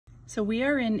So we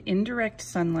are in indirect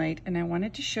sunlight, and I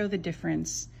wanted to show the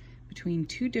difference between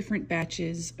two different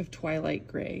batches of Twilight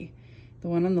Gray. The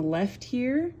one on the left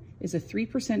here is a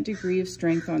 3% degree of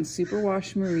strength on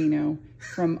superwash merino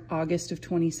from August of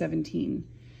 2017.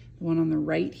 The one on the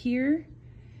right here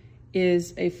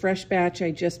is a fresh batch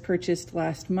I just purchased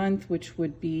last month, which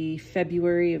would be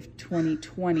February of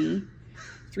 2020.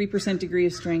 3% degree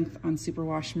of strength on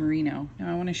superwash merino.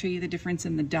 Now I want to show you the difference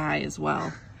in the dye as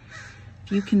well.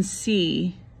 You can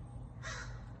see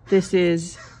this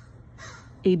is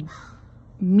a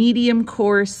medium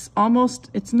coarse, almost,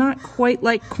 it's not quite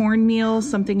like cornmeal,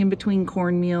 something in between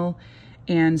cornmeal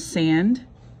and sand.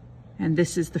 And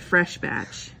this is the fresh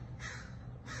batch.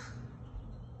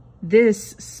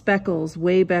 This speckles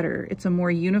way better. It's a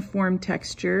more uniform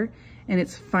texture and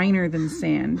it's finer than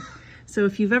sand. So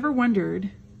if you've ever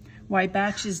wondered why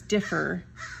batches differ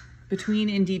between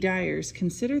indie dyers,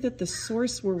 consider that the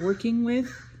source we're working with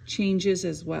changes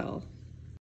as well.